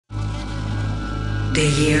The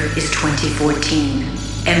year is 2014.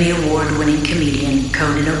 Emmy Award-winning comedian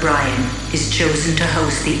Conan O'Brien is chosen to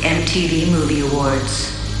host the MTV Movie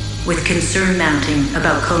Awards. With concern mounting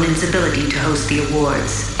about Conan's ability to host the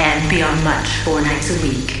awards and beyond much 4 nights a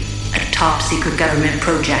week, a top-secret government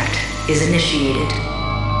project is initiated,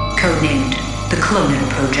 codenamed the Clonan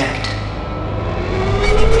Project.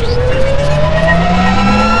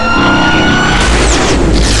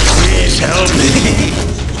 Please help me.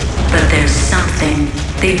 But there's something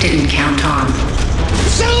they didn't count on.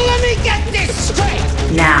 So let me get this straight!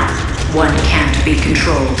 Now, one can't be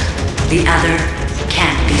controlled. The other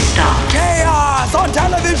can't be stopped. Chaos on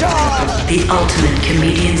television! The ultimate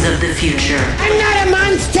comedians of the future I'm not a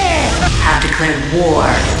monster! have declared war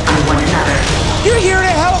on one another. You're here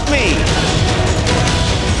to help me!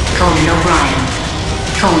 Conan O'Brien.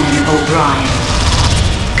 Conan O'Brien.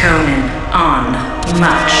 Conan on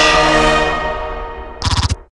Much.